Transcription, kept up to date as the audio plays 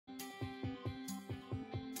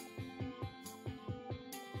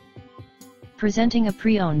Presenting a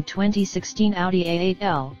pre-owned 2016 Audi A8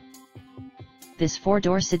 L. This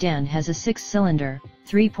four-door sedan has a six-cylinder,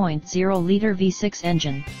 3.0-liter V6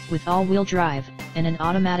 engine, with all-wheel drive, and an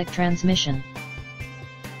automatic transmission.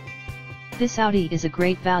 This Audi is a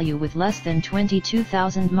great value with less than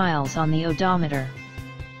 22,000 miles on the odometer.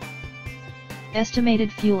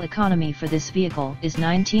 Estimated fuel economy for this vehicle is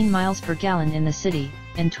 19 miles per gallon in the city,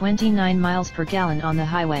 and 29 miles per gallon on the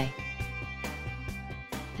highway.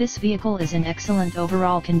 This vehicle is in excellent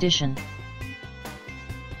overall condition.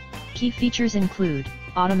 Key features include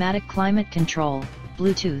automatic climate control,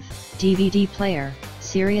 Bluetooth, DVD player,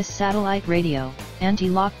 Sirius satellite radio,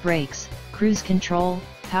 anti-lock brakes, cruise control,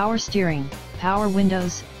 power steering, power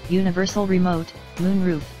windows, universal remote,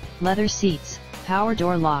 moonroof, leather seats, power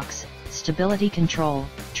door locks, stability control,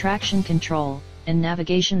 traction control, and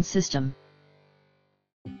navigation system.